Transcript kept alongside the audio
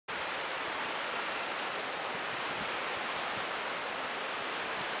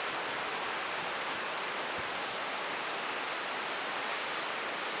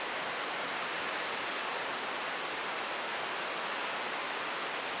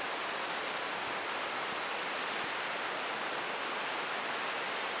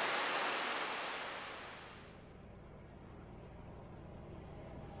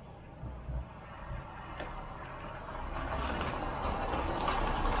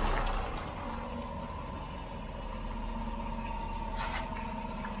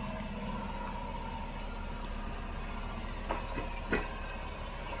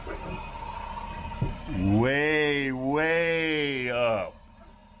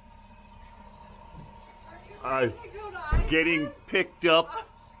getting picked up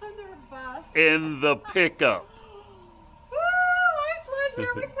in the pickup. Woo! Iceland,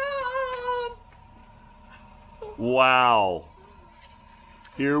 here we come! Wow.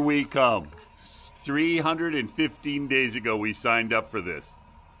 Here we come. 315 days ago we signed up for this.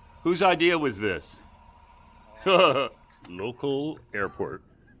 Whose idea was this? Local airport,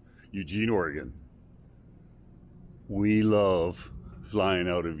 Eugene, Oregon. We love flying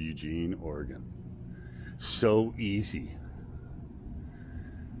out of Eugene, Oregon. So easy.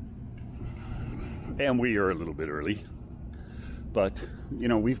 And we are a little bit early. But, you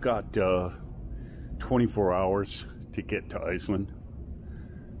know, we've got 24 hours to get to Iceland.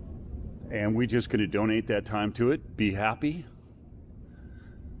 And we're just going to donate that time to it. Be happy.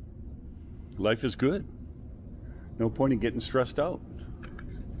 Life is good. No point in getting stressed out.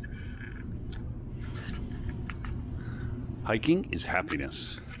 Hiking is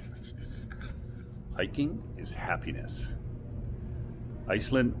happiness. Hiking is happiness.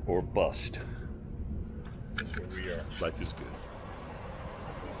 Iceland or bust. That's where we are. Life is good.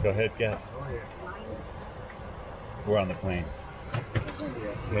 Go ahead, guess. We're on the plane.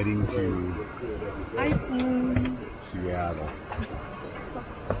 Heading to Iceland. Seattle.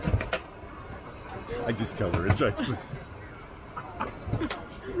 I just tell her it's Iceland.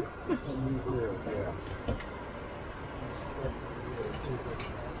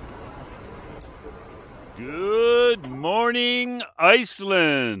 Good morning,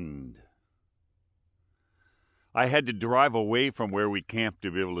 Iceland. I had to drive away from where we camped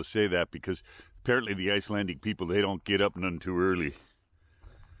to be able to say that because apparently the Icelandic people, they don't get up none too early.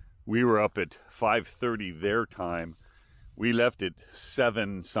 We were up at 5:30 their time. We left at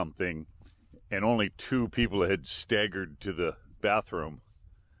 7 something, and only 2 people had staggered to the bathroom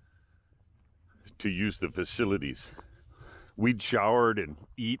to use the facilities. We'd showered and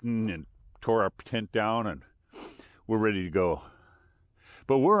eaten and tore our tent down, and we're ready to go.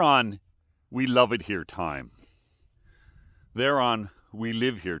 But we're on we love it here time. They're on we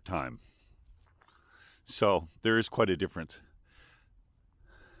live here time. So there is quite a difference.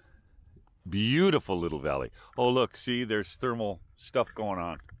 Beautiful little valley. Oh, look, see, there's thermal stuff going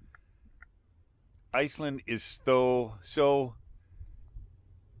on. Iceland is so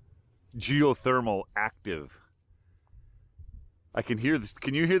geothermal active. I can hear this.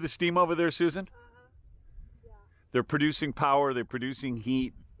 Can you hear the steam over there, Susan? Yeah. They're producing power, they're producing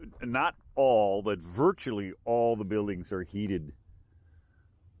heat. Not all, but virtually all the buildings are heated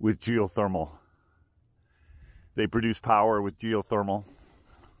with geothermal. They produce power with geothermal.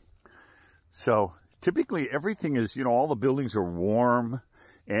 So typically everything is, you know, all the buildings are warm,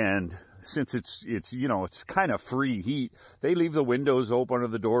 and since it's you know, it's kind of free heat, they leave the windows open or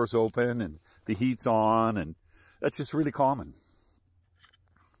the doors open and the heat's on, and that's just really common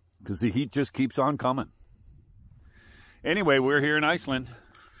because the heat just keeps on coming. Anyway, we're here in Iceland.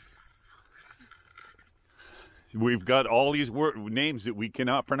 We've got all these names that we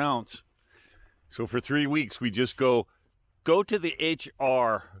cannot pronounce. So for 3 weeks, we just go to the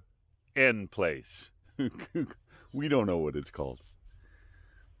HRN place. We don't know what it's called.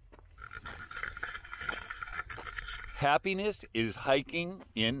 Happiness is hiking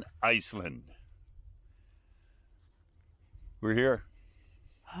in Iceland. We're here.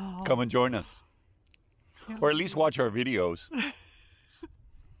 Oh. Come and join us. Or at least watch our videos.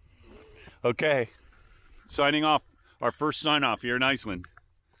 Okay. Signing off. Our first sign off here in Iceland.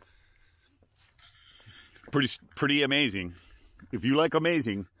 Pretty amazing. If you like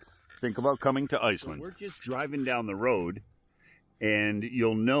amazing, think about coming to Iceland. We're just driving down the road, and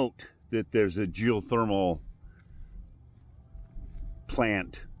you'll note that there's a geothermal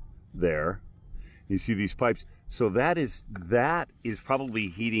plant there. You see these pipes. So that is probably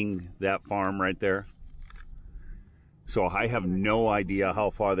heating that farm right there. So I have no idea how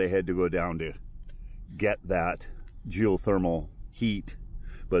far they had to go down to get that geothermal heat.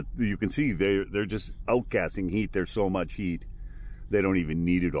 But you can see they're just outgassing heat. There's so much heat, they don't even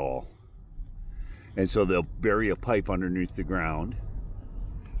need it all. And so they'll bury a pipe underneath the ground.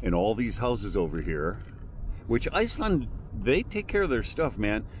 And all these houses over here, which Iceland, they take care of their stuff,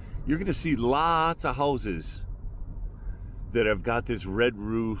 man. You're gonna see lots of houses that have got this red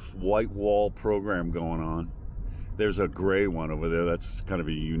roof, white wall program going on. There's a gray one over there. That's kind of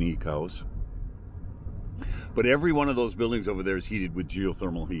a unique house. But every one of those buildings over there is heated with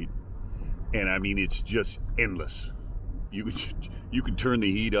geothermal heat. And I mean, it's just endless. You can turn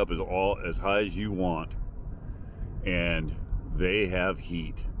the heat up as high as you want, and they have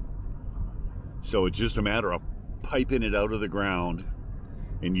heat. So it's just a matter of piping it out of the ground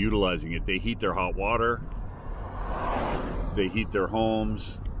and utilizing it. They heat their hot water, they heat their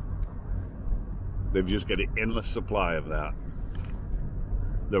homes, They've just got an endless supply of that.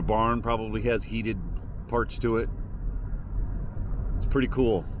 Their barn probably has heated parts to it. It's pretty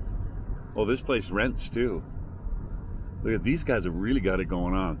cool. Oh, this place rents too. Look at these guys have really got it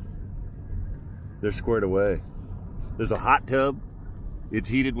going on. They're squared away. There's a hot tub. It's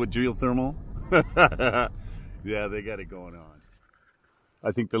heated with geothermal. Yeah, they got it going on.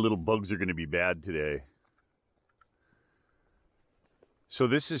 I think the little bugs are going to be bad today. So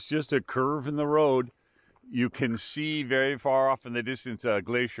this is just a curve in the road. You can see very far off in the distance a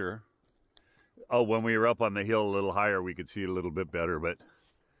glacier. Oh, when we were up on the hill a little higher, we could see it a little bit better. But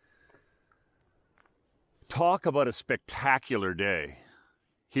talk about a spectacular day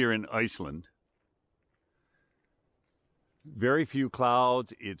here in Iceland. Very few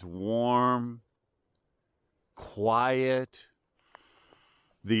clouds. It's warm, quiet.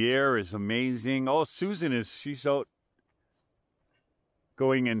 The air is amazing. Oh, Susan she's out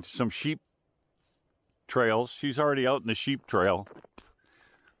going in some sheep trails. She's already out in the sheep trail.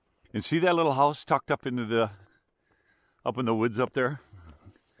 And see that little house tucked up into up in the woods up there?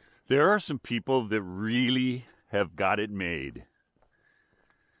 There are some people that really have got it made.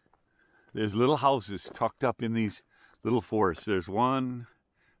 There's little houses tucked up in these little forests. There's one,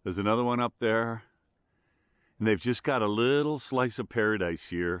 there's another one up there. And they've just got a little slice of paradise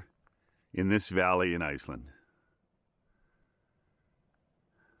here in this valley in Iceland.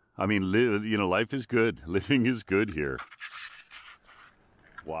 I mean, you know, life is good. Living is good here.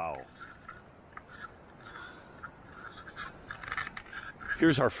 Wow.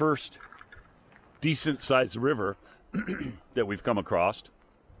 Here's our first decent-sized river that we've come across.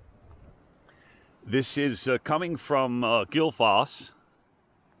 This is coming from Gullfoss.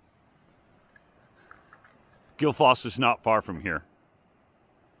 Gullfoss is not far from here.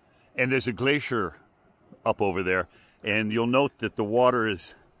 And there's a glacier up over there. And you'll note that the water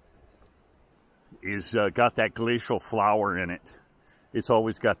is got that glacial flower in it. It's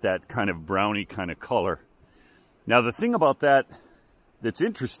always got that kind of browny kind of color. Now the thing about that that's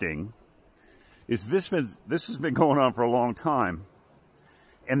interesting is this has been going on for a long time,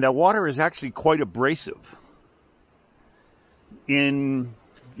 and the water is actually quite abrasive. In,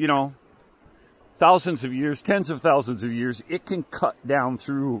 you know, thousands of years, tens of thousands of years, it can cut down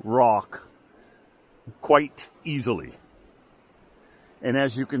through rock quite easily. And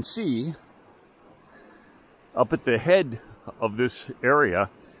as you can see, up at the head of this area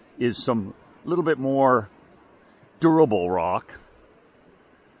is some little bit more durable rock.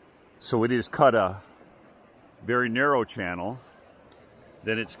 So it is cut a very narrow channel,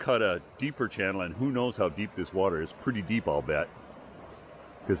 then it's cut a deeper channel, and who knows how deep this water is. Pretty deep, I'll bet,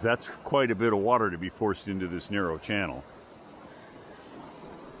 because that's quite a bit of water to be forced into this narrow channel.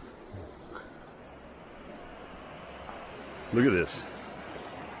 Look at this.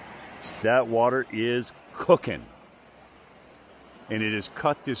 That water is cooking. And it has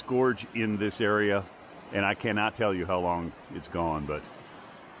cut this gorge in this area, and I cannot tell you how long it's gone, but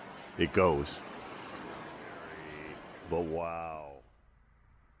it goes. But wow.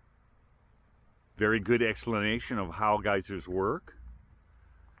 Very good explanation of how geysers work.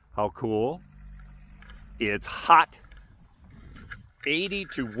 How cool. It's hot. 80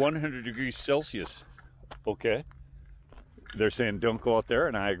 to 100 degrees Celsius. Okay. They're saying don't go out there,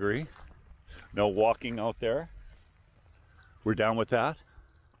 and I agree. No walking out there. We're down with that.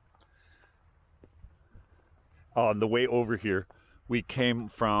 On the way over here, we came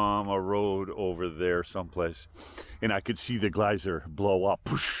from a road over there someplace, and I could see the geyser blow up.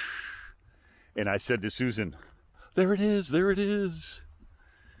 And I said to Susan, there it is, there it is.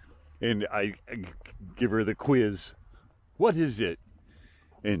 And I give her the quiz. What is it?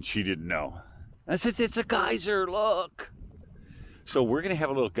 And she didn't know. I said, it's a geyser, look. So we're going to have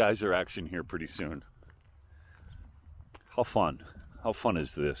a little geyser action here pretty soon. How fun. How fun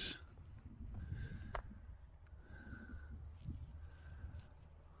is this?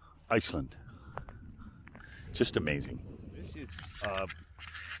 Iceland. Just amazing. This is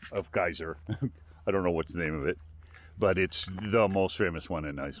a geyser. I don't know what's the name of it, but it's the most famous one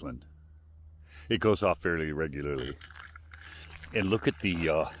in Iceland. It goes off fairly regularly. And look at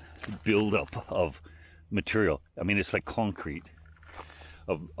the buildup of material. I mean, it's like concrete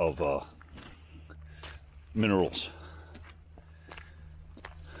of minerals.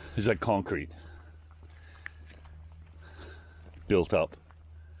 It's like concrete built up.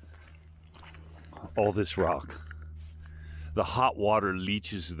 All this rock. The hot water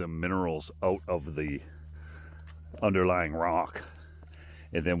leaches the minerals out of the underlying rock.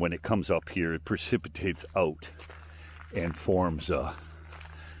 And then when it comes up here, it precipitates out and forms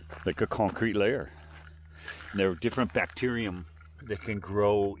like a concrete layer. And there are different bacterium that can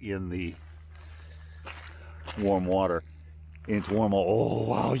grow in the warm water. And it's warm. Oh,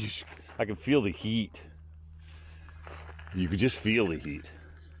 wow. I can feel the heat. You could just feel the heat.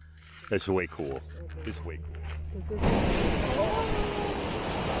 That's way cool. It's way cool.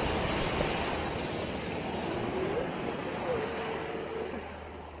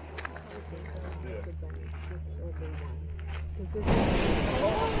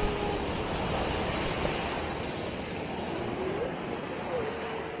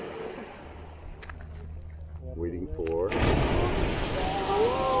 Waiting for. Yes,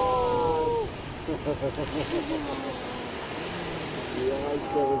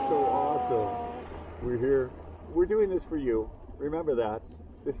 that was so awesome. We're here. We're doing this for you. Remember that.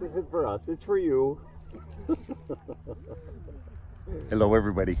 This isn't for us. It's for you. Hello,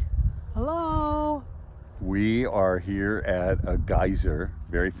 everybody. Hello. We are here at a geyser,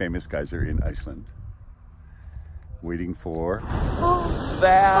 very famous geyser in Iceland. Waiting for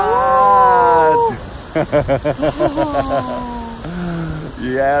that.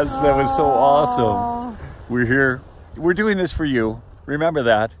 Yes, that was so awesome. We're here. We're doing this for you. Remember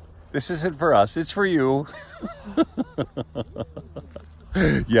that. This isn't for us. It's for you.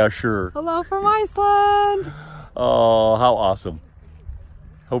 Yeah, sure. Hello from Iceland. Oh, how awesome.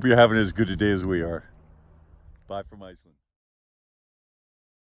 Hope you're having as good a day as we are. Bye from Iceland.